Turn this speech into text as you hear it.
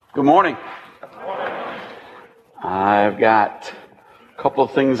Good morning. I've got a couple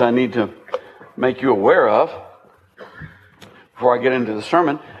of things I need to make you aware of before I get into the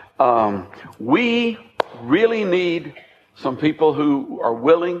sermon. We really need some people who are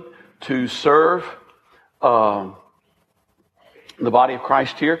willing to serve the body of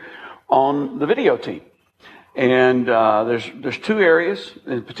Christ here on the video team. And there's two areas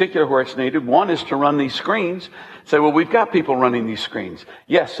in particular where it's needed. One is to run these screens. Say, well, we've got people running these screens.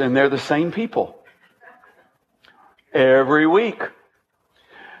 Yes, and they're the same people every week.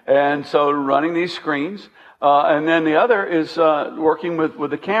 And so running these screens. And then the other is working with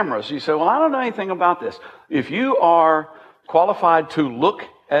the cameras. You say, well, I don't know anything about this. If you are qualified to look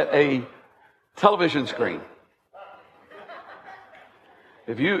at a television screen,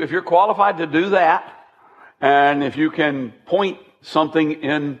 if you're qualified to do that, and if you can point something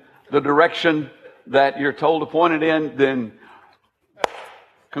in the direction that you're told to point it in, then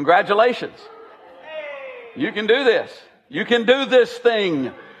congratulations. You can do this. You can do this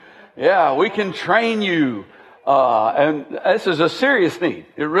thing. Yeah, we can train you. And this is a serious need.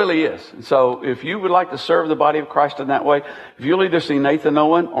 It really is. And so if you would like to serve the body of Christ in that way, if you'll either see Nathan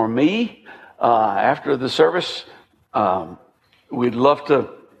Owen or me after the service, we'd love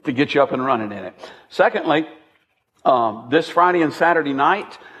to get you up and running in it. Secondly, this Friday and Saturday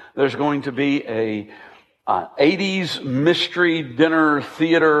night, there's going to be a 80s mystery dinner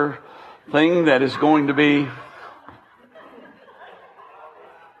theater thing that is going to be...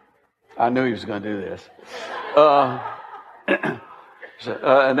 I knew he was going to do this. An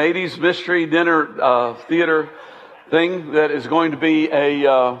 80s mystery dinner theater thing that is going to be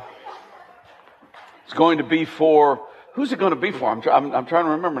it's going to be for... Who's it going to be for? I'm trying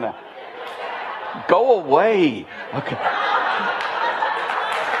to remember now. Go away. Okay.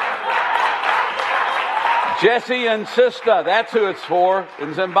 Jesse and Sista, that's who it's for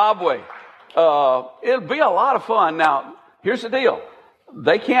in Zimbabwe. It'll be a lot of fun. Now, here's the deal.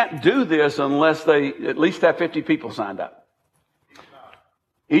 They can't do this unless they at least have 50 people signed up.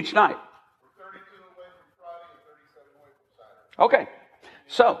 Each night. We're 32 away from Friday and 37 away from Saturday. Okay.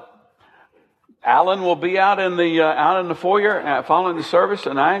 So, Alan will be out in the foyer following the service,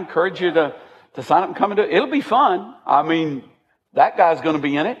 and I encourage you to sign up and come and do it. It'll be fun. I mean, that guy's going to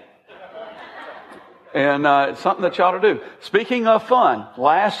be in it. And it's something that you ought to do. Speaking of fun,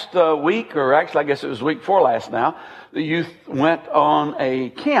 last week, or actually I guess it was week before last now, the youth went on a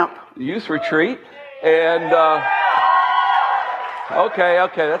camp, youth retreat, and okay,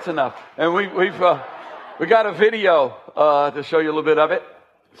 that's enough. And we got a video to show you a little bit of it.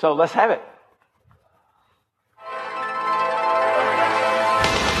 So let's have it.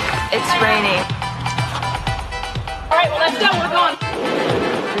 It's raining. All right, well, let's go. We're going.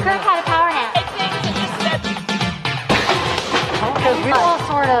 Kurt had a power nap. Well,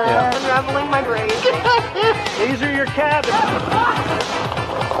 sort of. Yeah. Unraveling my brain. These are your cabins.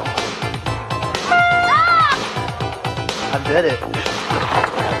 I did it.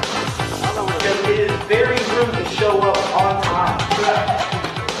 It is very rude to show up on time.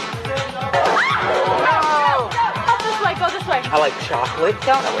 Go this way. I like chocolate.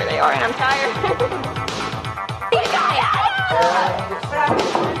 Don't know where they are and I'm tired. There you go.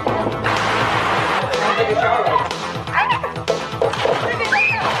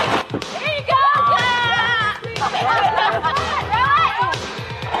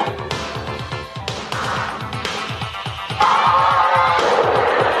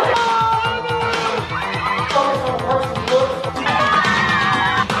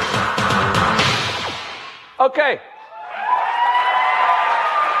 Okay.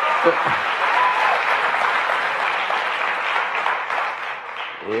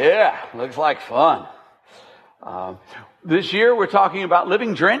 Yeah, looks like fun. This year we're talking about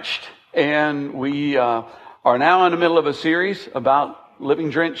living drenched, and we are now in the middle of a series about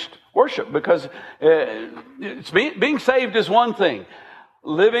living drenched worship, because being saved is one thing.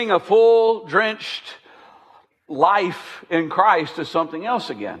 Living a full drenched life in Christ is something else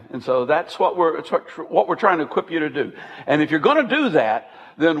again. And so that's what we're trying to equip you to do. And if you're going to do that,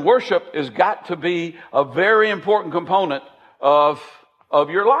 then worship has got to be a very important component of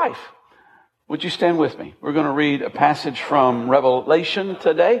your life. Would you stand with me? We're going to read a passage from Revelation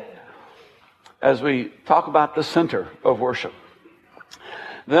today as we talk about the center of worship.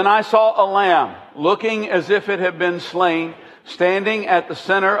 Then I saw a lamb looking as if it had been slain, standing at the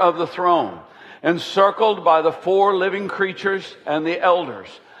center of the throne, encircled by the 4 living creatures and the elders.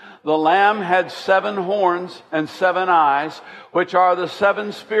 The Lamb had 7 horns and 7 eyes, which are the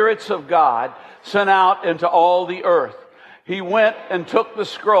 7 spirits of God sent out into all the earth. He went and took the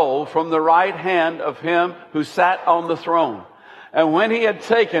scroll from the right hand of him who sat on the throne. And when he had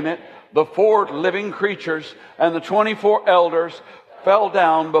taken it, the 4 living creatures and the 24 elders fell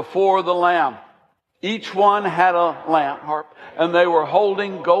down before the Lamb. Each one had a harp, and they were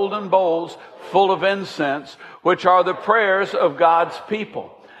holding golden bowls full of incense, which are the prayers of God's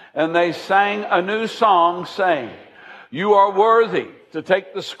people. And they sang a new song, saying, "You are worthy to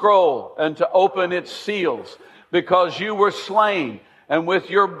take the scroll and to open its seals, because you were slain, and with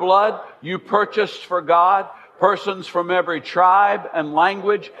your blood you purchased for God persons from every tribe and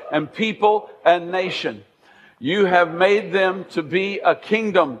language and people and nation. You have made them to be a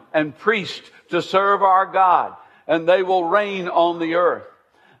kingdom and priests to serve our God, and they will reign on the earth."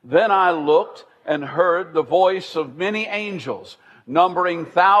 Then I looked and heard the voice of many angels, numbering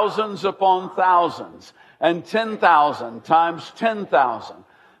thousands upon thousands, and 10,000 times 10,000.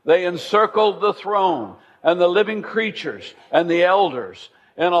 They encircled the throne and the living creatures and the elders.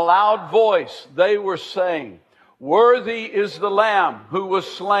 In a loud voice they were saying, "Worthy is the Lamb who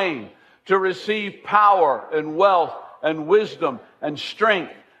was slain to receive power and wealth and wisdom and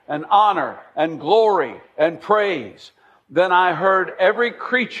strength and honor and glory and praise." Then I heard every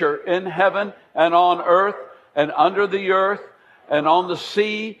creature in heaven and on earth and under the earth and on the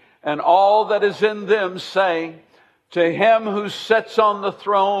sea and all that is in them saying, "To him who sits on the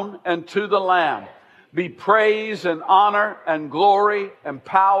throne and to the Lamb be praise and honor and glory and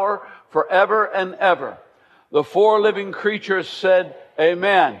power forever and ever." The 4 living creatures said,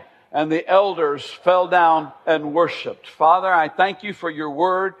 "Amen." And the elders fell down and worshiped. Father, I thank you for your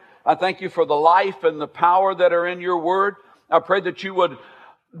word. I thank you for the life and the power that are in your word. I pray that you would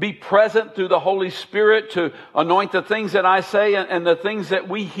be present through the Holy Spirit to anoint the things that I say and the things that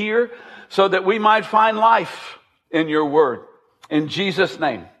we hear, so that we might find life in your word. In Jesus'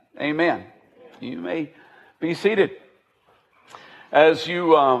 name, amen. You may be seated. As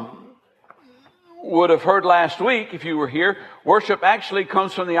you would have heard last week, if you were here, worship actually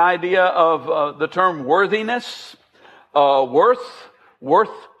comes from the idea of the term worthiness.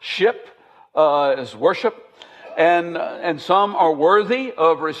 Worthship is worship. And some are worthy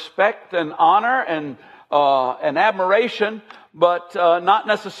of respect and honor and admiration, but not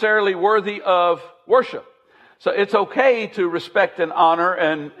necessarily worthy of worship. So it's okay to respect and honor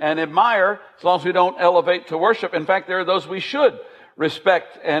and admire, as long as we don't elevate to worship. In fact, there are those we should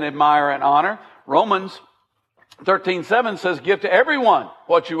respect and admire and honor. Romans 13:7 says, "Give to everyone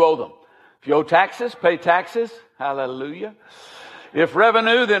what you owe them. If you owe taxes, pay taxes." Hallelujah. If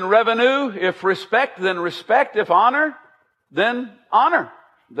revenue, then revenue. If respect, then respect. If honor, then honor.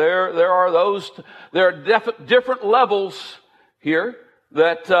 There are different levels here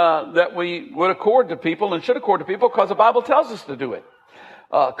that we would accord to people and should accord to people, because the Bible tells us to do it.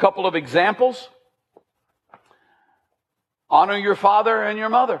 A couple of examples. Honor your father and your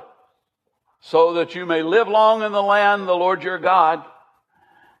mother, so that you may live long in the land the Lord your God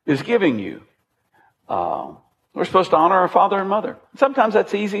is giving you. We're supposed to honor our father and mother. Sometimes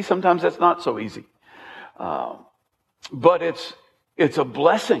that's easy, sometimes that's not so easy. But it's a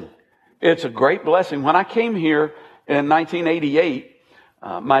blessing. It's a great blessing. When I came here in 1988,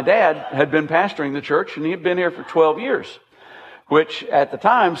 my dad had been pastoring the church, and he had been here for 12 years, which at the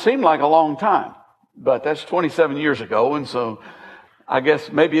time seemed like a long time. But that's 27 years ago, and so I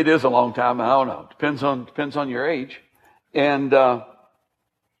guess maybe it is a long time. I don't know. Depends on your age. And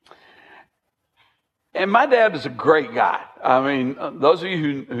my dad was a great guy. I mean, those of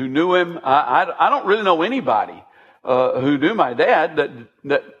you who knew him, I don't really know anybody who knew my dad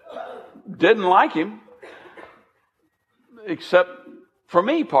that didn't like him, except for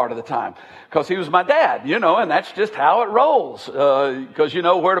me part of the time, because he was my dad, and that's just how it rolls, because you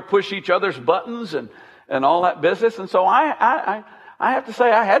know where to push each other's buttons and all that business. And so I have to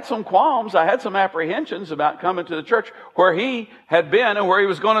say I had some qualms, I had some apprehensions about coming to the church where he had been and where he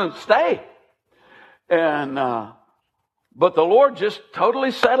was going to stay. But the Lord just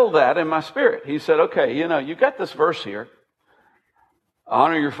totally settled that in my spirit. He said, "Okay, you got this verse here.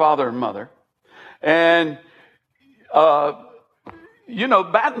 Honor your father and mother." And,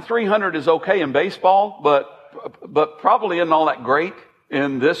 batting 300 is okay in baseball, but probably isn't all that great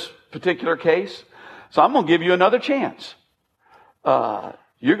in this particular case. So I'm going to give you another chance.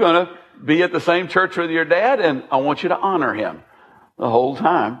 You're going to be at the same church with your dad, and I want you to honor him the whole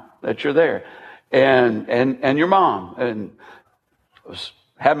time that you're there. And your mom. And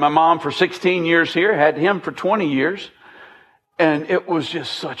had my mom for 16 years here, had him for 20 years. And it was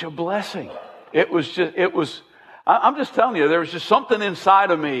just such a blessing. I'm just telling you, there was just something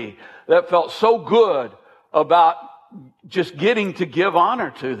inside of me that felt so good about just getting to give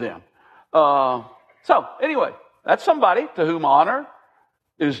honor to them. So anyway, that's somebody to whom honor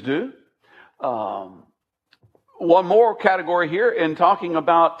is due. one more category here in talking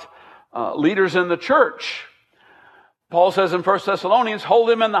about leaders in the church. Paul says in 1 Thessalonians, hold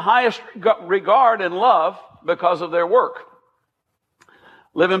them in the highest regard and love because of their work.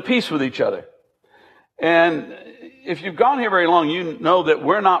 Live in peace with each other. And if you've gone here very long, you know that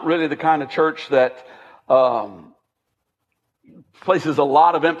we're not really the kind of church that places a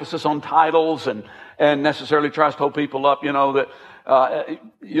lot of emphasis on titles and necessarily tries to hold people up. You know, that,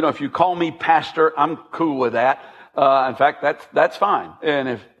 if you call me pastor, I'm cool with that. In fact, that's fine.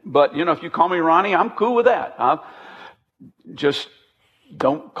 But if you call me Ronnie, I'm cool with that. Just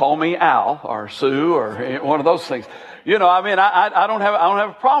don't call me Al or Sue or one of those things. I don't have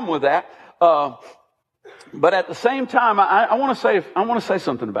a problem with that. But at the same time, I want to say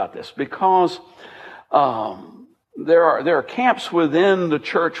something about this, because there are camps within the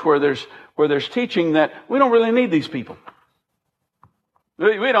church where there's teaching that we don't really need these people.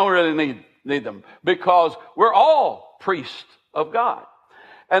 We don't really need them, because we're all priests of God.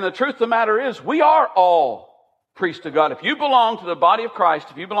 And the truth of the matter is, we are all priests of God. If you belong to the body of Christ,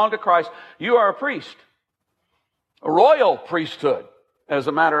 if you belong to Christ, you are a priest. A royal priesthood, as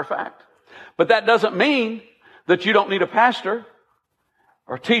a matter of fact. But that doesn't mean that you don't need a pastor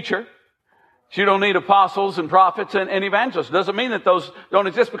or teacher. You don't need apostles and prophets and evangelists. It doesn't mean that those don't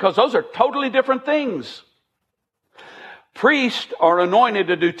exist, because those are totally different things. Priests are anointed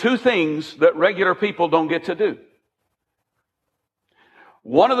to do two things that regular people don't get to do.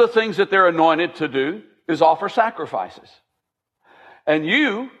 One of the things that they're anointed to do is offer sacrifices. And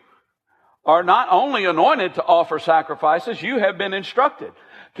you are not only anointed to offer sacrifices, you have been instructed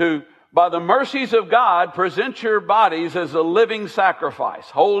to, by the mercies of God, present your bodies as a living sacrifice,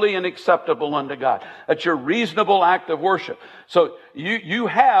 holy and acceptable unto God. That's your reasonable act of worship. So you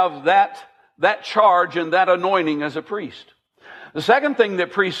have that charge and that anointing as a priest. The second thing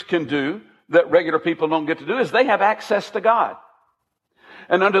that priests can do that regular people don't get to do is they have access to God.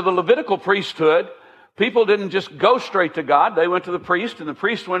 And under the Levitical priesthood, people didn't just go straight to God. They went to the priest, and the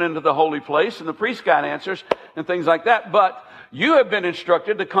priest went into the holy place, and the priest got answers and things like that. But you have been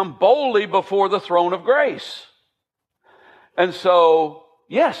instructed to come boldly before the throne of grace. And so,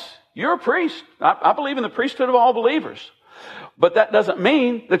 yes, you're a priest. I believe in the priesthood of all believers. But that doesn't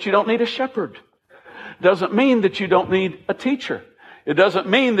mean that you don't need a shepherd. It doesn't mean that you don't need a teacher. It doesn't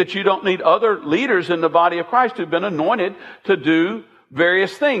mean that you don't need other leaders in the body of Christ who've been anointed to do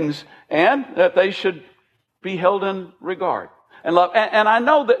various things, and that they should be held in regard and love. And I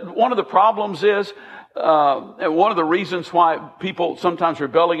know that one of the problems is, one of the reasons why people sometimes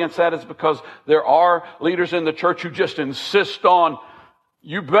rebel against that is because there are leaders in the church who just insist on,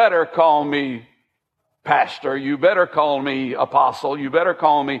 you better call me pastor, you better call me apostle, you better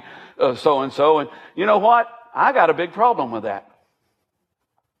call me so-and-so. And you know what? I got a big problem with that.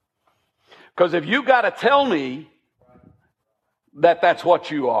 Because if you got to tell me that that's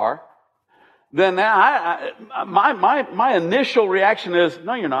what you are, then my initial reaction is,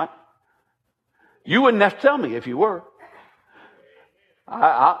 no, you're not. You wouldn't have to tell me if you were.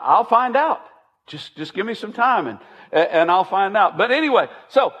 I'll find out. Just give me some time and I'll find out. But anyway,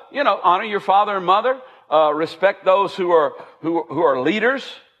 so, honor your father and mother, respect those who are leaders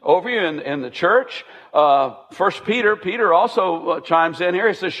over you in the church. First Peter also chimes in here.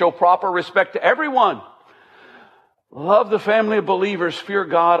 He says, show proper respect to everyone. Love the family of believers, fear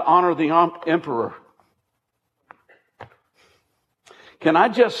God, honor the emperor. Can I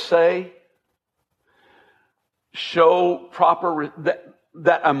just say, show proper,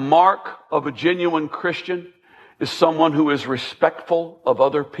 that a mark of a genuine Christian is someone who is respectful of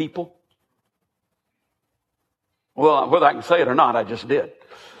other people? Well, whether I can say it or not, I just did.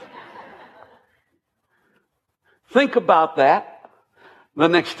 Think about that the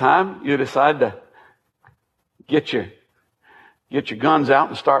next time you decide to get your guns out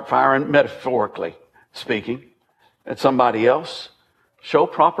and start firing, metaphorically speaking, at somebody else. Show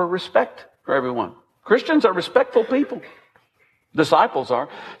proper respect for everyone. Christians are respectful people. Disciples are.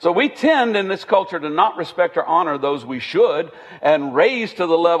 So we tend in this culture to not respect or honor those we should, and raise to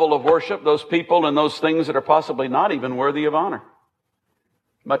the level of worship those people and those things that are possibly not even worthy of honor,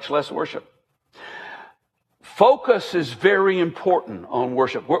 much less worship. Focus is very important on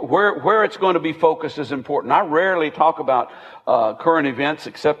worship. Where it's going to be focused is important. I rarely talk about current events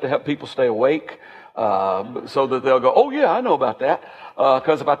except to help people stay awake, so that they'll go, oh yeah, I know about that.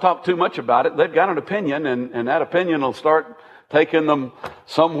 Because if I talk too much about it, they've got an opinion, and that opinion will start taking them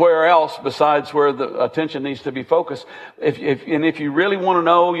somewhere else besides where the attention needs to be focused. If you really want to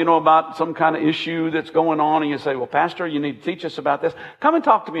know, about some kind of issue that's going on, and you say, well, Pastor, you need to teach us about this, come and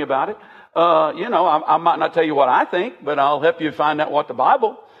talk to me about it. I might not tell you what I think, but I'll help you find out what the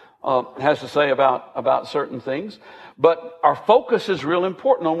Bible has to say about certain things. But our focus is real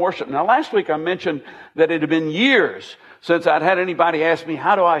important on worship. Now, last week I mentioned that it had been years since I'd had anybody ask me,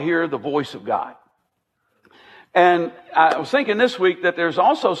 how do I hear the voice of God? And I was thinking this week that there's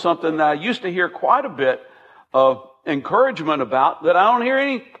also something that I used to hear quite a bit of encouragement about that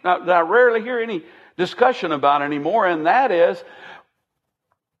I rarely hear any discussion about anymore, and that is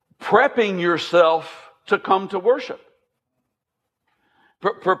prepping yourself to come to worship.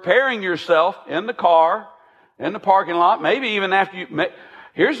 Preparing yourself in the car, in the parking lot, maybe even after you...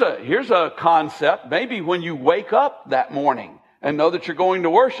 Here's a concept. Maybe when you wake up that morning and know that you're going to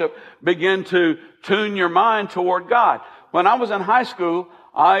worship, begin to tune your mind toward God. When I was in high school,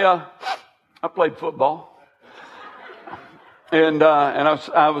 I played football. And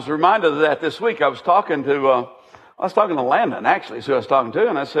I was reminded of that this week. I was talking to Landon, actually, is who I was talking to,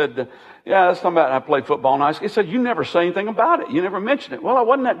 and I said, yeah, that's talking about I played football in high school. He said, you never say anything about it. You never mention it. Well, I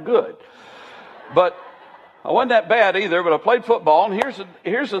wasn't that good. But I wasn't that bad either, but I played football. And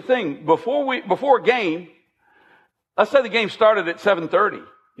here's the thing. Before a game, let's say the game started at 7:30.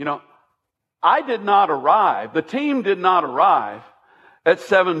 I did not arrive. The team did not arrive at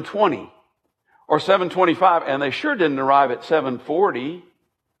 7:20 or 7:25, and they sure didn't arrive at 7:40.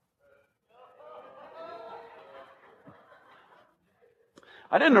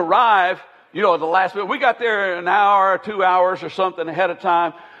 I didn't arrive, at the last minute. We got there an hour or 2 hours or something ahead of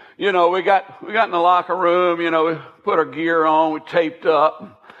time. We got in the locker room, we put our gear on, we taped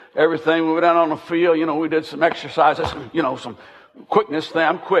up everything. We went out on the field, we did some exercises, some quickness thing.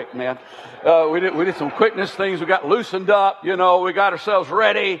 I'm quick, man. We did some quickness things. We got loosened up, we got ourselves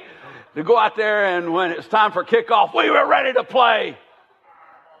ready to go out there, and when it's time for kickoff, we were ready to play.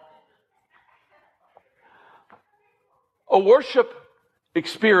 A worship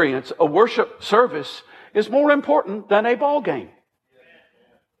experience, a worship service is more important than a ball game.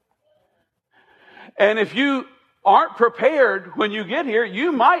 And if you aren't prepared when you get here,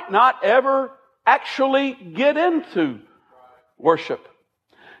 you might not ever actually get into worship.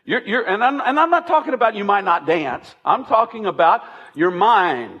 And I'm not talking about you might not dance. I'm talking about your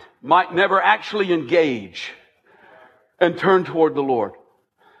mind might never actually engage and turn toward the Lord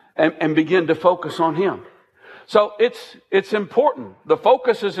and begin to focus on Him. So it's important. The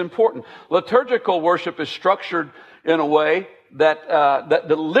focus is important. Liturgical worship is structured in a way that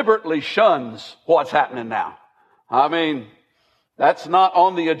deliberately shuns what's happening now. I mean, that's not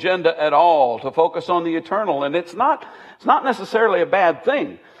on the agenda at all, to focus on the eternal. And it's not necessarily a bad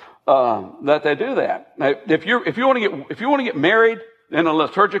thing that they do that. Now, if you want to get married in a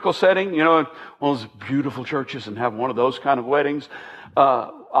liturgical setting, in one of those beautiful churches and have one of those kind of weddings,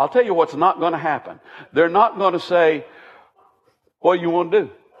 I'll tell you what's not going to happen. They're not going to say, what do you want to do?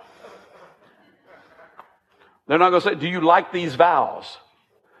 They're not going to say, do you like these vows?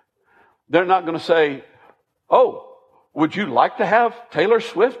 They're not going to say, oh, would you like to have Taylor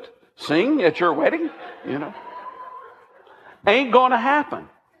Swift sing at your wedding? Ain't going to happen,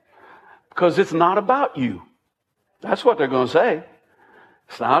 because it's not about you. That's what they're going to say.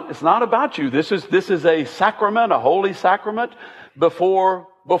 It's not about you. This is a sacrament, a holy sacrament before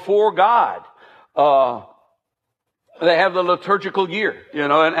God. They have the liturgical year,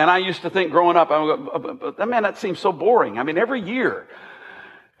 and I used to think growing up, man, that seems so boring. I mean, every year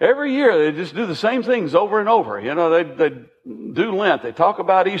they just do the same things over and over. They do Lent, they talk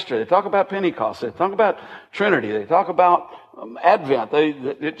about Easter, they talk about Pentecost, they talk about Trinity, they talk about Advent.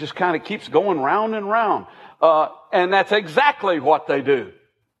 It just kind of keeps going round and round. And that's exactly what they do.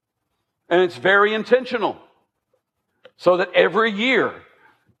 And it's very intentional. So that every year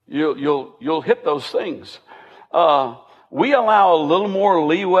you'll hit those things. We allow a little more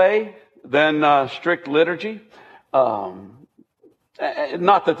leeway than strict liturgy.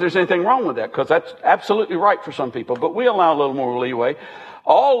 Not that there's anything wrong with that, because that's absolutely right for some people, but we allow a little more leeway.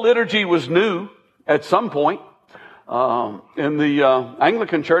 All liturgy was new at some point. In the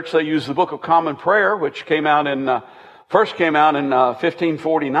Anglican Church, they use the Book of Common Prayer, which first came out in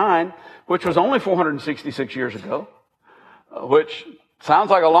 1549, which was only 466 years ago, which sounds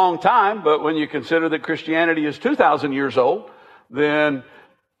like a long time, but when you consider that Christianity is 2,000 years old, then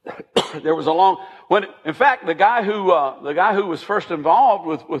there was in fact, the guy who was first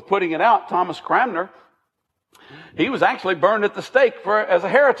involved with putting it out, Thomas Cranmer, he was actually burned at the stake as a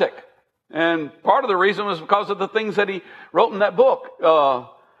heretic. And part of the reason was because of the things that he wrote in that book.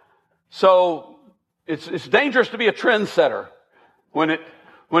 So it's dangerous to be a trendsetter when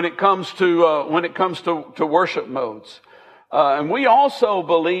it comes to worship modes. And we also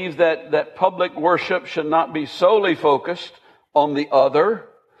believe that public worship should not be solely focused on the other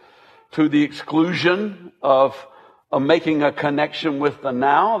to the exclusion of of making a connection with the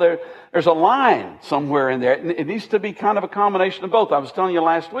now. There's a line somewhere in there. It needs to be kind of a combination of both. I was telling you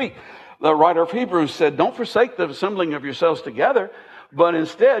last week, the writer of Hebrews said, don't forsake the assembling of yourselves together, but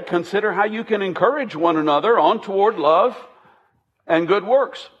instead consider how you can encourage one another on toward love and good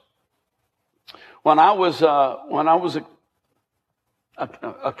works. When I was a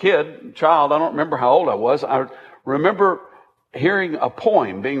child, I don't remember how old I was. I remember hearing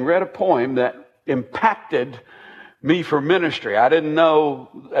being read a poem that impacted me for ministry. I didn't know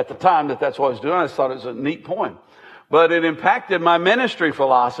at the time that that's what I was doing. I just thought it was a neat poem. But it impacted my ministry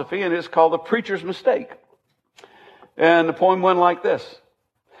philosophy, and it's called The Preacher's Mistake. And the poem went like this.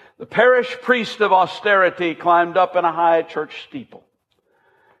 The parish priest of austerity climbed up in a high church steeple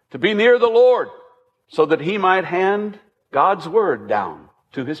to be near the Lord so that he might hand God's word down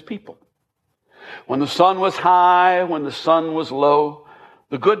to his people. When the sun was high, when the sun was low,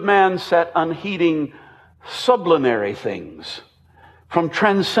 the good man sat unheeding sublunary things. From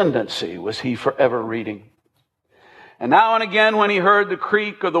transcendency was he forever reading. And now and again when he heard the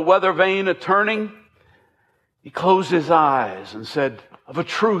creak of the weather vane a-turning, he closed his eyes and said, of a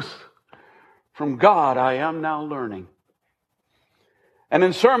truth, from God I am now learning. And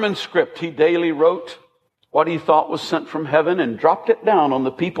in sermon script he daily wrote what he thought was sent from heaven and dropped it down on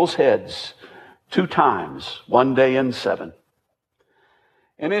the people's heads 2 times, one day in 7.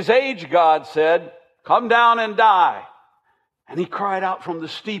 In his age, God said, come down and die. And he cried out from the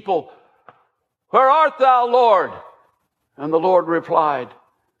steeple, where art thou, Lord? And the Lord replied,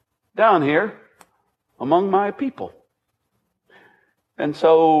 down here among my people. And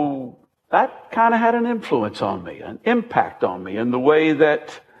so that kind of had an influence on me, an impact on me in the way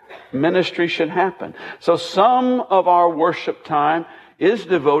that ministry should happen. So some of our worship time is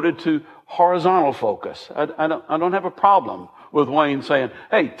devoted to horizontal focus. I don't have a problem with Wayne saying,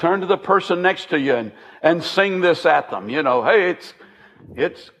 hey, turn to the person next to you and sing this at them. You know, hey,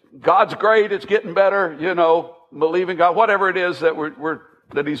 it's God's great, it's getting better, you know, believe in God, whatever it is that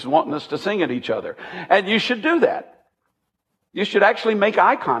that he's wanting us to sing at each other. And you should do that. You should actually make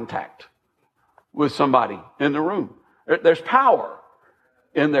eye contact with somebody in the room. There's power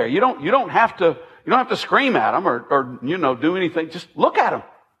in there. You don't have to scream at them or you know, do anything. Just look at them.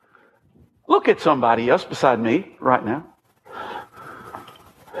 Look at somebody else beside me right now.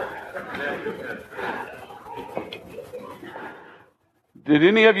 Did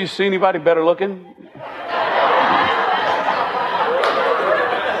any of you see anybody better looking?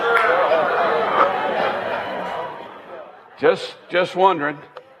 Just wondering.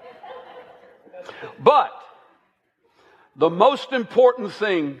 But the most important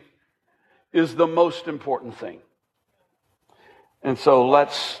thing is the most important thing. And so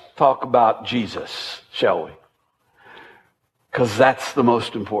let's talk about Jesus, shall we? Because that's the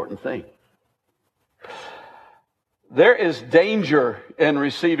most important thing. There is danger in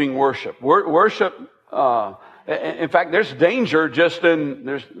receiving worship. Worship, in fact, there's danger it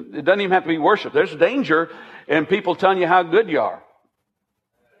doesn't even have to be worship. There's danger in people telling you how good you are.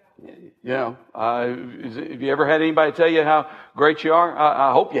 You know, have you ever had anybody tell you how great you are?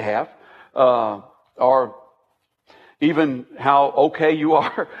 I hope you have. Or even how okay you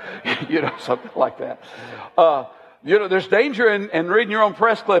are. You know, something like that. You know, there's danger in reading your own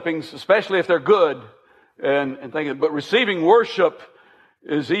press clippings, especially if they're good, and thinking, but receiving worship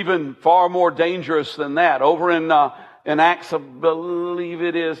is even far more dangerous than that. Over in Acts, I believe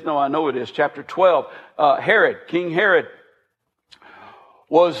it is, no, I know it is, chapter 12, King Herod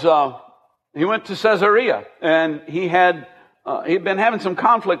he went to Caesarea, and he'd been having some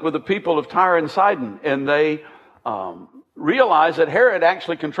conflict with the people of Tyre and Sidon, and they realized that Herod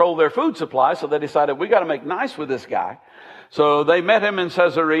actually controlled their food supply, so they decided, we got to make nice with this guy. So they met him in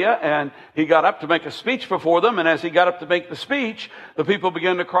Caesarea, and he got up to make a speech before them, and as he got up to make the speech, the people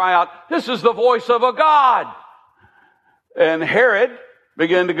began to cry out, this is the voice of a God! And Herod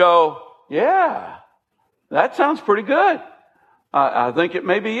began to go, yeah, that sounds pretty good. I think it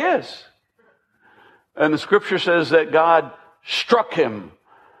maybe is. And the scripture says that God struck him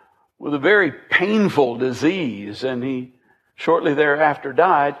with a very painful disease, and he shortly thereafter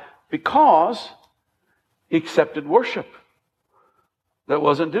died because he accepted worship that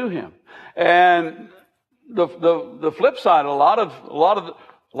wasn't due him. And the flip side, a lot of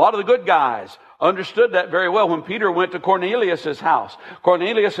the good guys understood that very well. When Peter went to Cornelius' house,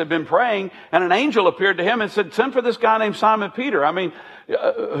 Cornelius had been praying, and an angel appeared to him and said, send for this guy named Simon Peter. I mean,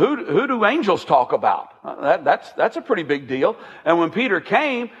 who do angels talk about? That's a pretty big deal. And when Peter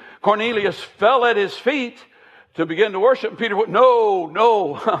came, Cornelius fell at his feet to begin to worship. And Peter went,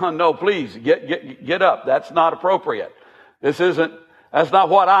 no, please, get up. That's not appropriate. That's not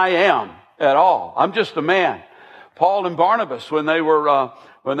what I am at all. I'm just a man. Paul and Barnabas, when they were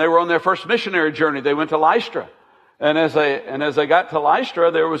on their first missionary journey, they went to Lystra. And as they got to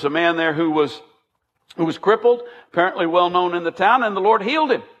Lystra, there was a man there who was crippled, apparently well known in the town, and the Lord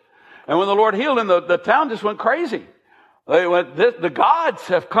healed him. And when the Lord healed him, the town just went crazy. They went, the gods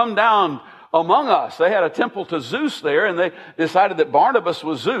have come down among us. They had a temple to Zeus there, and they decided that Barnabas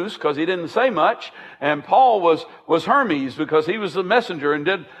was Zeus because he didn't say much, and Paul was Hermes because he was the messenger and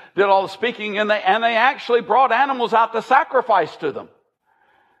did all the speaking, and they actually brought animals out to sacrifice to them.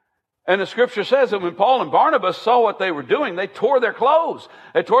 And the scripture says that when Paul and Barnabas saw what they were doing, they tore their clothes.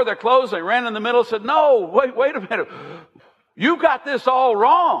 They ran in the middle and said, "No, wait a minute. You got this all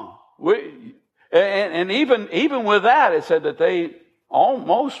wrong." And even with that, it said that they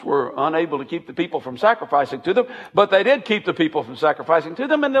almost were unable to keep the people from sacrificing to them, but they did keep the people from sacrificing to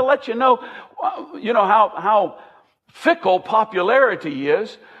them. And they'll let you know how fickle popularity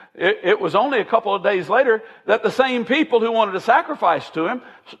is. It was only a couple of days later that the same people who wanted to sacrifice to him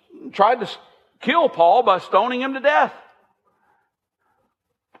tried to kill Paul by stoning him to death.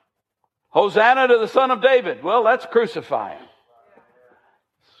 Hosanna to the Son of David. Well, let's crucify him.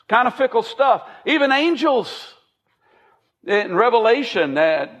 It's kind of fickle stuff. Even angels. In Revelation,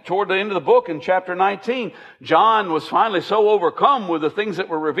 toward the end of the book in chapter 19, John was finally so overcome with the things that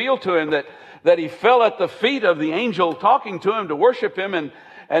were revealed to him that he fell at the feet of the angel talking to him to worship him. And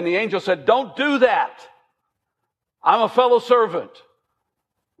the angel said, "Don't do that. I'm a fellow servant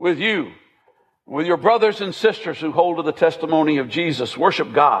with you, with your brothers and sisters who hold to the testimony of Jesus.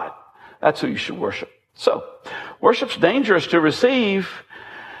 Worship God. That's who you should worship." So, worship's dangerous to receive.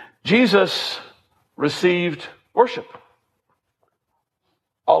 Jesus received worship.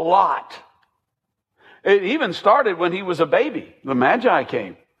 A lot. It even started when he was a baby. The Magi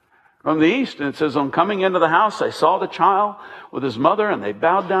came from the east, and it says, on coming into the house, they saw the child with his mother, and they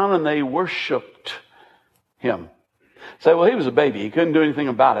bowed down and they worshiped him. Say, well, he was a baby. He couldn't do anything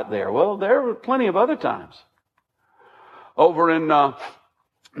about it there. Well, there were plenty of other times. Over in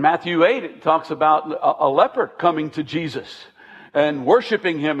Matthew 8, it talks about a leper coming to Jesus and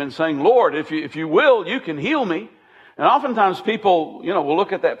worshiping him and saying, "Lord, if you will, you can heal me." And oftentimes people, will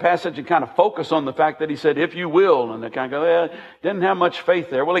look at that passage and kind of focus on the fact that he said, "If you will," and they kind of go, didn't have much faith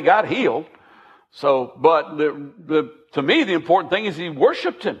there. Well, he got healed. So, but to me, the important thing is he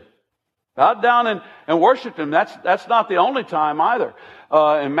worshiped him. Bowed down and worshiped him. That's not the only time either.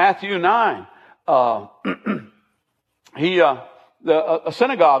 In Matthew 9, a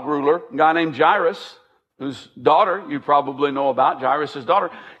synagogue ruler, a guy named Jairus, whose daughter you probably know about, Jairus'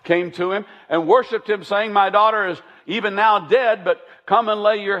 daughter, came to him and worshiped him, saying, "My daughter is even now dead, but come and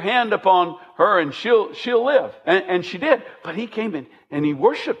lay your hand upon her and she'll live." And she did. But he came in and he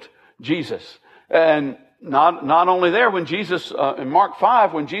worshiped Jesus. And not only there, when Jesus, in Mark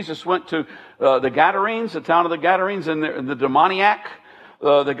 5, when Jesus went to the Gadarenes, the town of the Gadarenes, and the demoniac,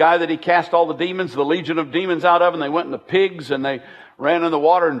 the guy that he cast all the demons, the legion of demons out of, and they went into pigs and they ran in the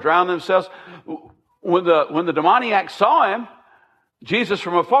water and drowned themselves. When the demoniac saw him, Jesus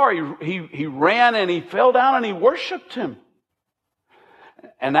from afar, he ran and he fell down and he worshiped him.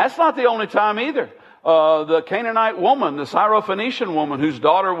 And that's not the only time either. The Canaanite woman, the Syrophoenician woman, whose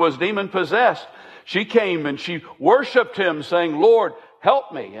daughter was demon-possessed, she came and she worshiped him, saying, "Lord,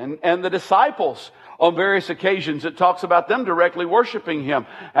 help me." And the disciples, on various occasions, it talks about them directly worshiping him.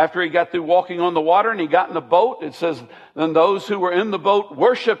 After he got through walking on the water and he got in the boat, it says, then those who were in the boat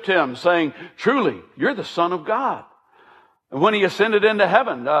worshiped him, saying, "Truly, you're the Son of God." And when he ascended into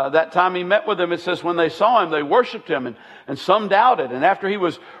heaven, that time he met with them, it says when they saw him, they worshiped him, and some doubted. And after he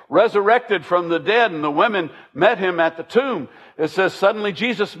was resurrected from the dead and the women met him at the tomb, it says suddenly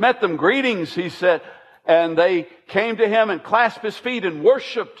Jesus met them. "Greetings," he said. And they came to him and clasped his feet and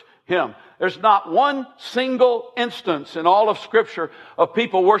worshiped him. There's not one single instance in all of Scripture of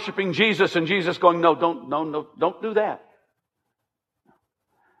people worshiping Jesus and Jesus going, "No, don't do that."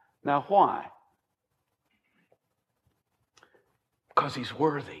 Now, why? Because he's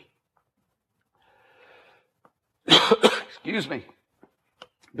worthy. Excuse me.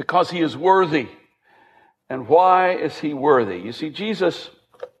 Because he is worthy. And why is he worthy? You see, Jesus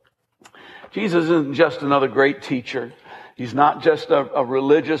isn't just another great teacher. He's not just a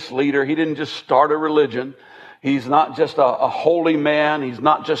religious leader. He didn't just start a religion. He's not just a holy man. He's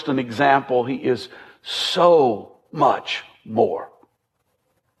not just an example. He is so much more.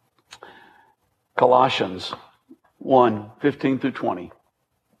 Colossians 1:15-20.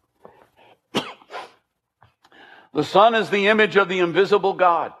 The Son is the image of the invisible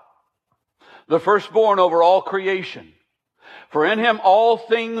God, the firstborn over all creation. For in him all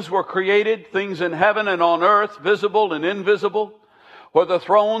things were created, things in heaven and on earth, visible and invisible, Whether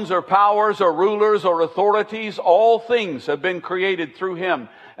thrones or powers or rulers or authorities, all things have been created through him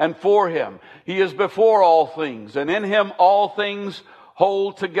and for him. He is before all things, and in him all things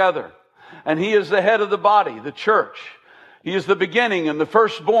hold together. And he is the head of the body, the church. He is the beginning and the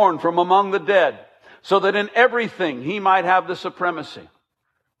firstborn from among the dead, so that in everything he might have the supremacy.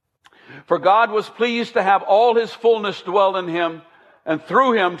 For God was pleased to have all his fullness dwell in him, and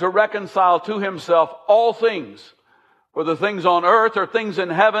through him to reconcile to himself all things, whether things on earth or things in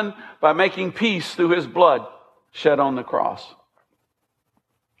heaven, by making peace through his blood shed on the cross.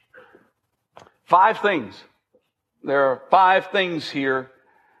 5 things. There are 5 things here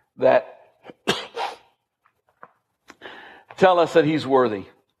that tell us that he's worthy.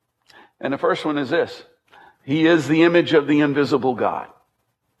 And the first one is this: he is the image of the invisible God.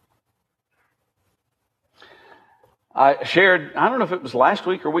 I shared, I don't know if it was last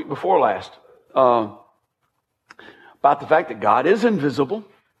week or week before last, about the fact that God is invisible.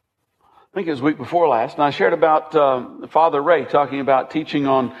 I think it was week before last. And I shared about Father Ray talking about teaching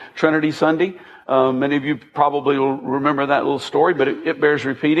on Trinity Sunday. Many of you probably will remember that little story, but it bears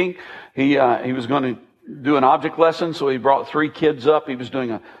repeating. He was going to do an object lesson, so he brought 3 kids up. He was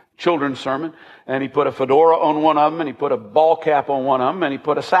doing a children's sermon, and he put a fedora on one of them, and he put a ball cap on one of them, and he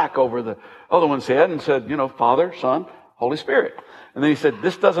put a sack over the other one's head and said, Father, Son, Holy Spirit. And then he said,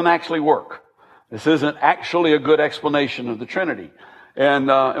 this doesn't actually work. This isn't actually a good explanation of the Trinity. And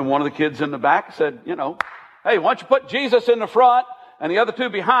one of the kids in the back said, hey, why don't you put Jesus in the front and the other 2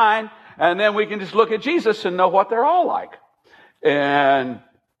 behind, and then we can just look at Jesus and know what they're all like. And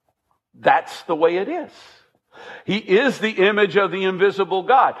that's the way it is. He is the image of the invisible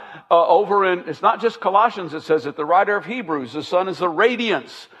God. It's not just Colossians, it says it. The writer of Hebrews, the Son is the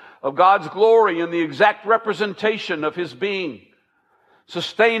radiance of God's glory and the exact representation of his being,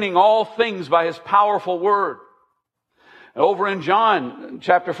 sustaining all things by his powerful word. Over in John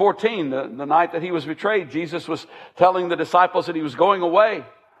chapter 14, the night that he was betrayed, Jesus was telling the disciples that he was going away.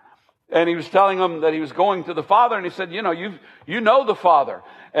 And he was telling them that he was going to the Father. And he said, you know the Father.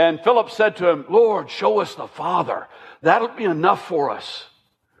 And Philip said to him, Lord, show us the Father. That'll be enough for us.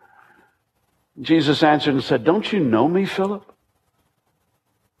 Jesus answered and said, don't you know me, Philip?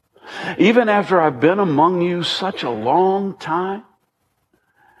 Even after I've been among you such a long time?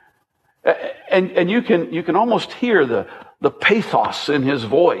 And you can almost hear the pathos in his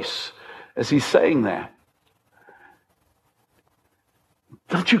voice as he's saying that.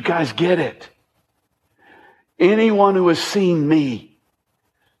 Don't you guys get it? Anyone who has seen me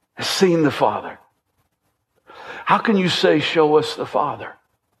has seen the Father. How can you say, show us the Father?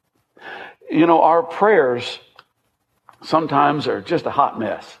 Our prayers sometimes are just a hot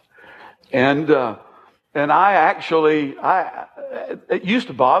mess. And it used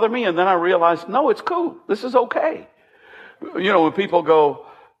to bother me, and then I realized, no, it's cool. This is okay. When people go,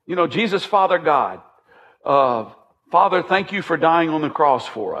 Jesus, Father, God, Father, thank you for dying on the cross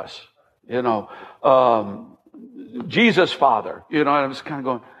for us. Jesus, Father. And I was kind of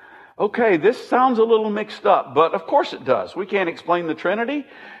going, okay, this sounds a little mixed up, but of course it does. We can't explain the Trinity.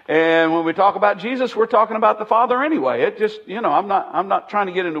 And when we talk about Jesus, we're talking about the Father anyway. It just, I'm not trying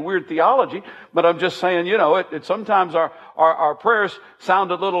to get into weird theology, but I'm just saying, sometimes our prayers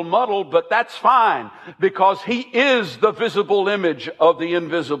sound a little muddled, but that's fine because he is the visible image of the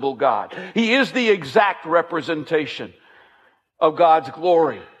invisible God. He is the exact representation of God's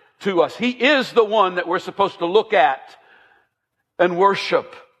glory to us. He is the one that we're supposed to look at and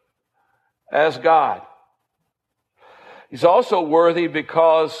worship as God. He's also worthy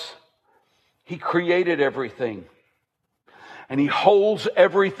because he created everything and he holds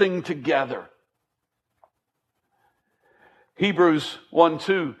everything together. Hebrews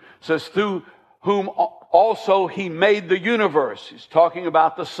 1:2 says, through whom also he made the universe. He's talking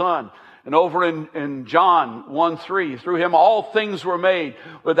about the Son. And over in John 1:3, through him all things were made.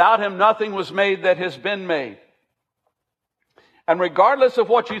 Without him nothing was made that has been made. And regardless of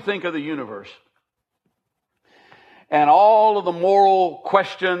what you think of the universe, and all of the moral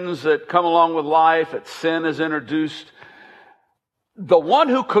questions that come along with life, that sin is introduced, the one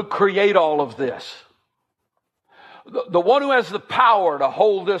who could create all of this, the one who has the power to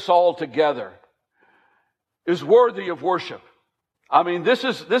hold this all together, is worthy of worship. I mean, this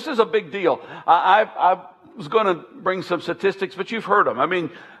is a big deal. I was going to bring some statistics, but you've heard them. I mean,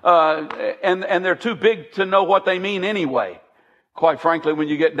 and they're too big to know what they mean anyway. Quite frankly, when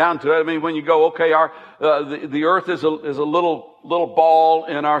you get down to it, I mean, when you go, okay, the Earth is a little ball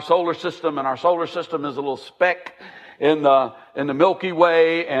in our solar system, and our solar system is a little speck in the Milky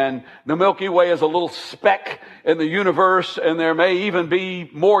Way, and the Milky Way is a little speck in the universe, and there may even be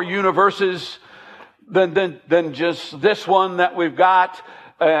more universes. than just this one that we've got.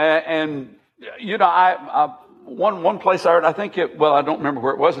 And you know, one place I heard, I don't remember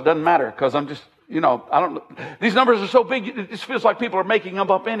where it was. It doesn't matter because I'm just, you know, these numbers are so big, it just feels like people are making them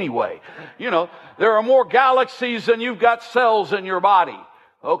up anyway. You know, there are more galaxies than you've got cells in your body.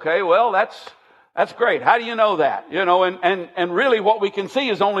 Okay, well, that's great. How do you know that? You know, and really what we can see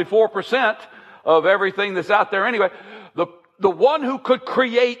is only 4% of everything that's out there anyway. The one who could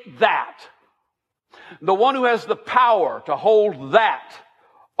create that, the one who has the power to hold that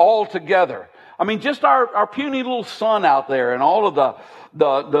all together. I mean, just our puny little sun out there and all of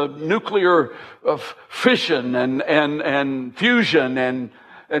the nuclear fission and fusion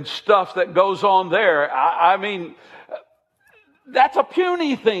and stuff that goes on there. I mean, that's a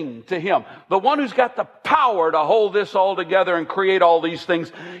puny thing to him. The one who's got the power to hold this all together and create all these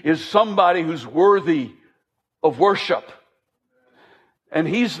things is somebody who's worthy of worship. And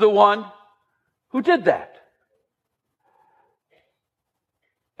he's the one who did that.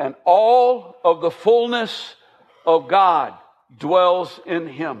 And all of the fullness of God dwells in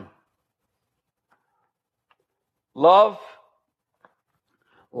him. Love,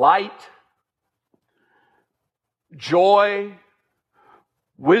 light, joy,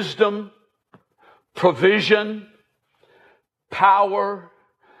 wisdom, provision, power,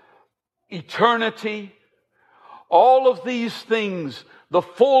 eternity, all of these things, the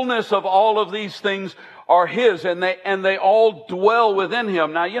fullness of all of these things are his, and they all dwell within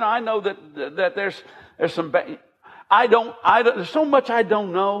him. Now, you know, I know that there's some, there's so much I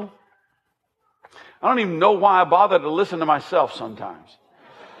don't know. I don't even know why I bother to listen to myself sometimes.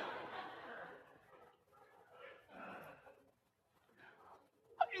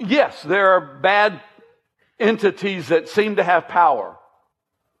 Yes, there are bad entities that seem to have power.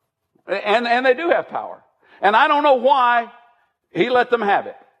 And they do have power. And I don't know why he let them have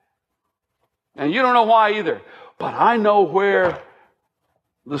it. And you don't know why either. But I know where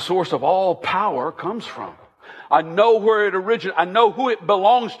the source of all power comes from. I know where it originates. I know who it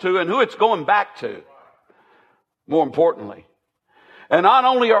belongs to and who it's going back to. More importantly. And not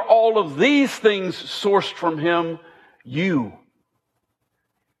only are all of these things sourced from him, you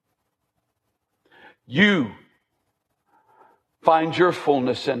find your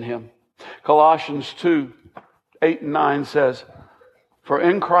fullness in him. Colossians 2:8-9 says, "For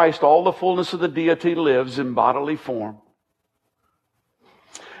in Christ all the fullness of the deity lives in bodily form.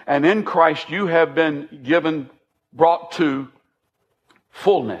 And in Christ you have been brought to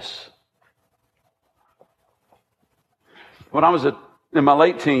fullness." When I was in my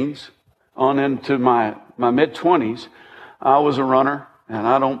late teens, on into my mid-20s, I was a runner. And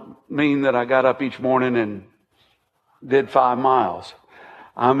I don't mean that I got up each morning and did 5 miles.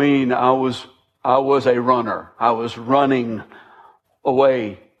 I mean, I was a runner. I was running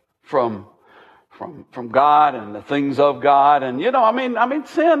away from God and the things of God. And, you know, I mean,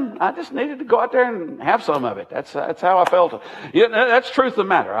 sin, I just needed to go out there and have some of it. That's how I felt. Yeah, that's truth of the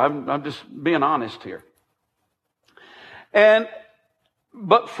matter. I'm just being honest here.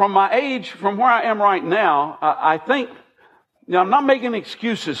 But from my age, from where I am right now, I think, you know, I'm not making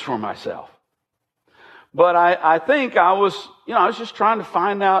excuses for myself. But I think I was just trying to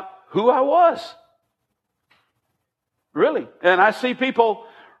find out who I was. Really. And I see people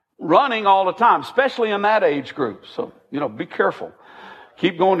running all the time, especially in that age group. So, you know, be careful.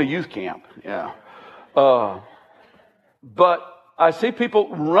 Keep going to youth camp. Yeah. But I see people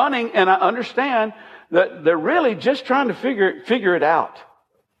running, and I understand that they're really just trying to figure it out.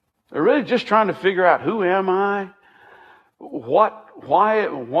 They're really just trying to figure out, who am I?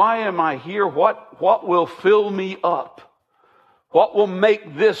 Why am I here? What will fill me up? What will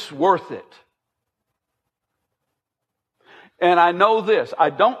make this worth it? And I know this. I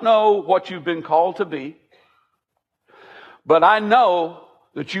don't know what you've been called to be, but I know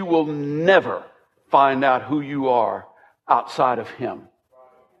that you will never find out who you are outside of him.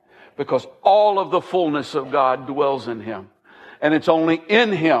 Because all of the fullness of God dwells in him. And it's only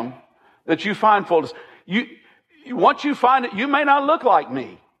in him that you find fullness. Once you find it, you may not look like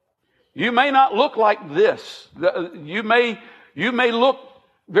me. You may not look like this. You may look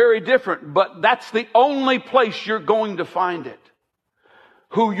very different, but that's the only place you're going to find it.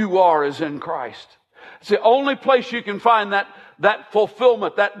 Who you are is in Christ. It's the only place you can find that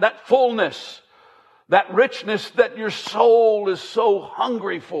fulfillment, that fullness, that richness that your soul is so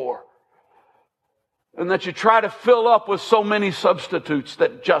hungry for. And that you try to fill up with so many substitutes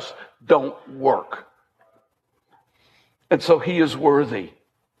that just don't work. And so he is worthy.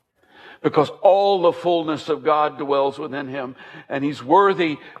 Because all the fullness of God dwells within him. And he's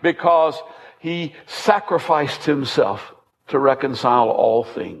worthy because he sacrificed himself to reconcile all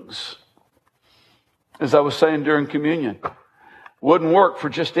things. as I was saying during communion. Wouldn't work for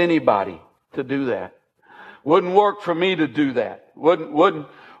just anybody to do that. Wouldn't work for me to do that. Wouldn't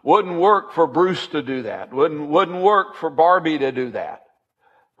work for Bruce to do that. Wouldn't work for Barbie to do that.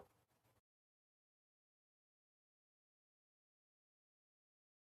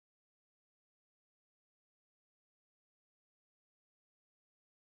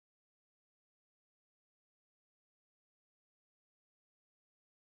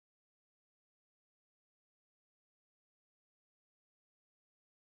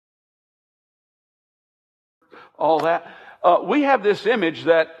 All that. We have this image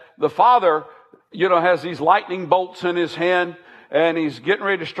that the Father, has these lightning bolts in his hand and he's getting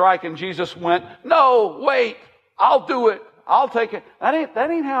ready to strike, and Jesus went, "No, wait, I'll do it. I'll take it." That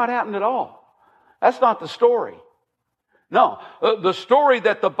ain't how it happened at all. That's not the story. No, the story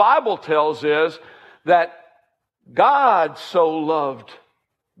that the Bible tells is that God so loved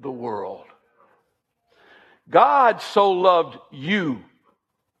the world. God so loved you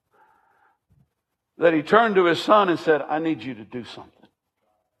that he turned to his son and said, "I need you to do something."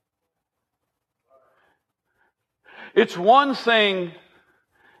 It's one thing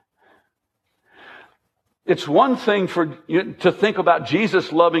for you to think about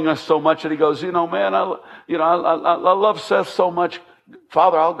Jesus loving us so much that he goes, "Man, I love Seth so much.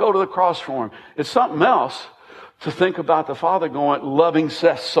 Father, I'll go to the cross for him." It's something else to think about the Father loving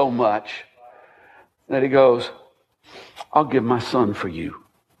Seth so much that he goes, "I'll give my son for you.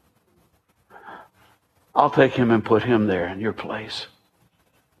 I'll take him and put him there in your place."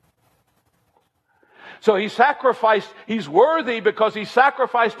 So he sacrificed, he's worthy because he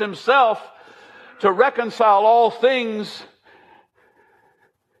sacrificed himself to reconcile all things.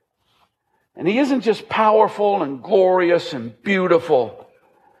 And he isn't just powerful and glorious and beautiful.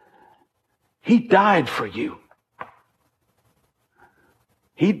 He died for you.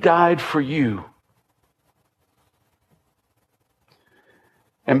 He died for you.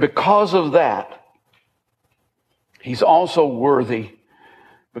 And because of that, he's also worthy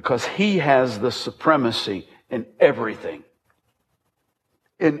because he has the supremacy in everything.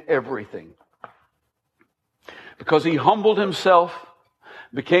 In everything. Because he humbled himself,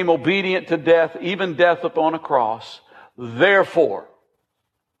 became obedient to death, even death upon a cross. Therefore,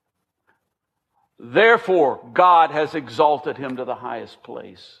 God has exalted him to the highest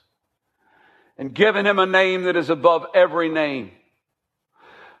place and given him a name that is above every name.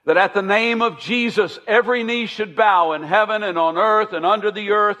 That at the name of Jesus, every knee should bow in heaven and on earth and under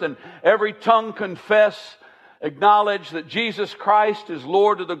the earth, and every tongue confess, acknowledge that Jesus Christ is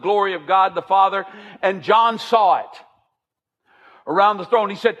Lord to the glory of God the Father. And John saw it around the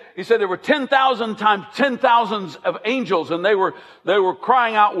throne. He said there were 10,000 times 10,000s of angels, and they were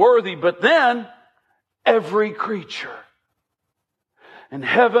crying out, "Worthy." But then every creature in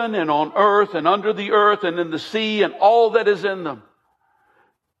heaven and on earth and under the earth and in the sea and all that is in them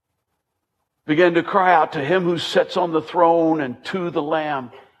began to cry out, "To him who sits on the throne and to the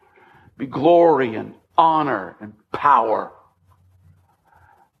Lamb be glory and honor and power."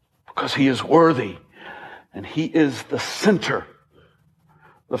 Because he is worthy, and he is the center,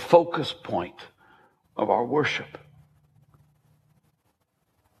 the focus point of our worship.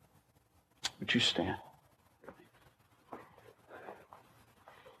 Would you stand?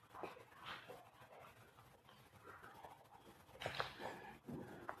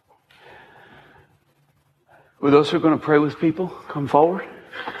 With those who are going to pray with people, come forward.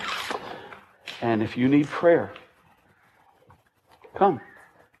 And if you need prayer, come.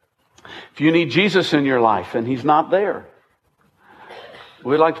 If you need Jesus in your life and he's not there,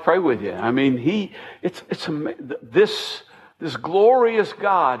 we'd like to pray with you. I mean, this glorious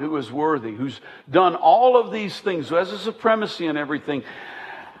God who is worthy, who's done all of these things, who has a supremacy in everything,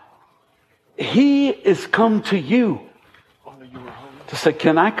 he is come to you to say,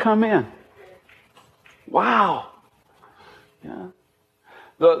 "Can I come in?" Wow. Yeah.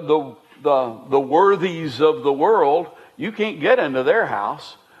 The worthies of the world, you can't get into their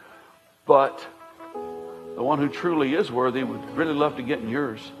house, but the one who truly is worthy would really love to get in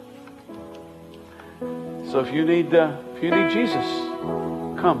yours. So if you need Jesus,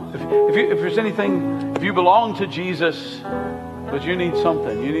 come. If there's anything, if you belong to Jesus, but you need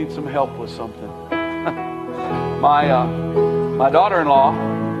something, you need some help with something. My daughter-in-law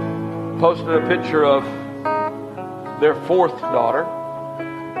posted a picture of their fourth daughter,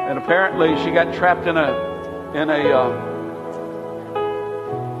 and apparently she got trapped in a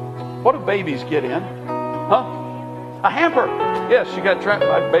what do babies get in? Huh? A hamper. Yes, she got trapped.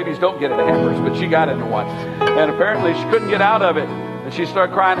 Babies don't get into hampers, but she got into one. And apparently she couldn't get out of it. And she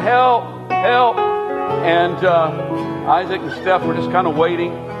started crying, "Help, help." And Isaac and Steph were just kind of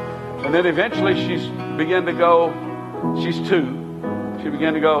waiting. And then eventually she's began to go, she's 2. She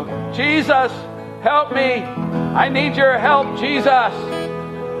began to go, Jesus, help me. I need your help, Jesus.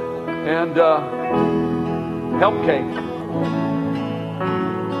 And help came.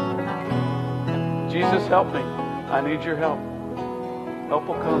 Jesus, help me. I need your help. Help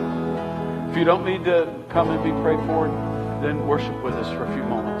will come. If you don't need to come and be prayed for, then worship with us for a few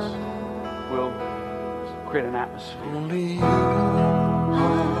moments. We'll create an atmosphere. Only you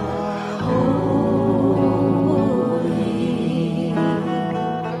are holy.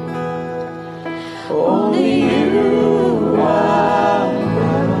 Only you are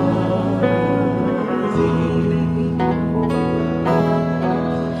worthy.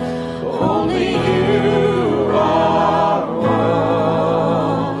 Only you are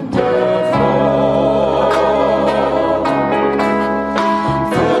wonderful.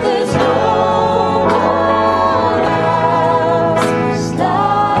 For there's no one else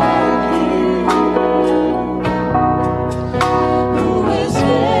like you, who is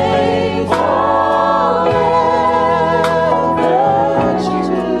faithful ever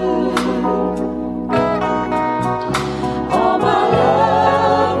true. All my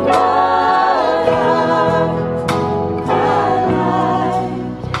love, my life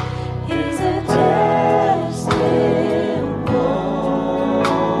is a testimony.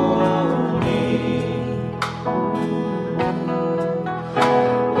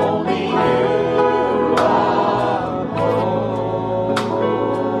 Only you are holy.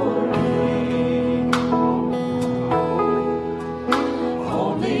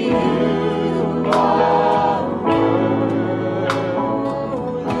 Only you are worthy.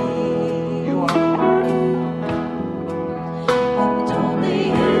 You are worthy. And only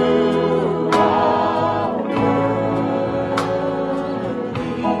you are worthy.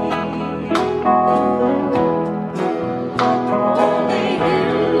 Only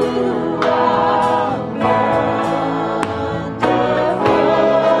you are wonderful.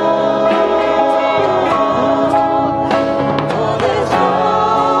 For there's no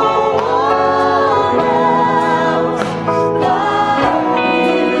one else like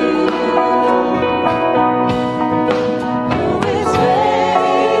you, who is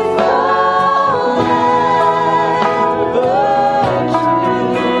faithful ever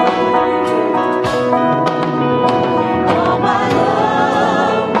true. All my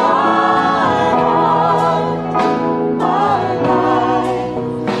love, my life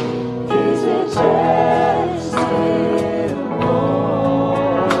is a testimony.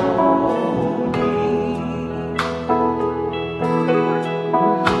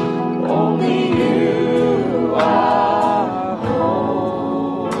 Only you are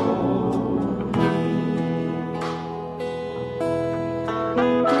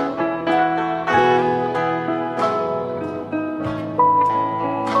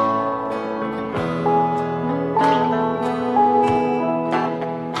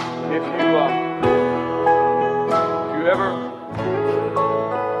If you ever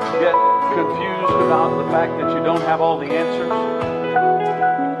get confused about the fact that you don't have all the answers,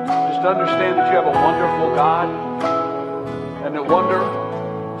 just understand that you have a wonderful God, and that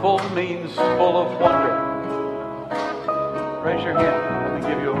wonderful means full of wonder. Raise your hand. Let me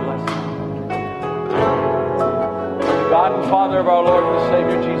give you a blessing. The God and Father of our Lord and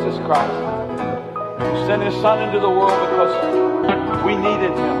Savior Jesus Christ, who sent His Son into the world because we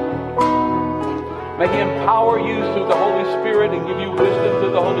needed Him. May He empower you through the Holy Spirit and give you wisdom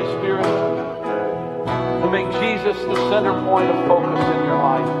through the Holy Spirit to make Jesus the center point of focus in your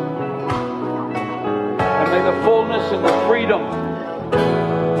life. And may the fullness and the freedom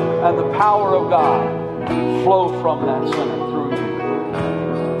and the power of God flow from that center through you.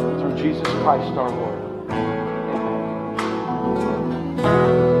 Through Jesus Christ our Lord.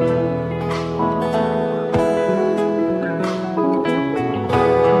 Amen.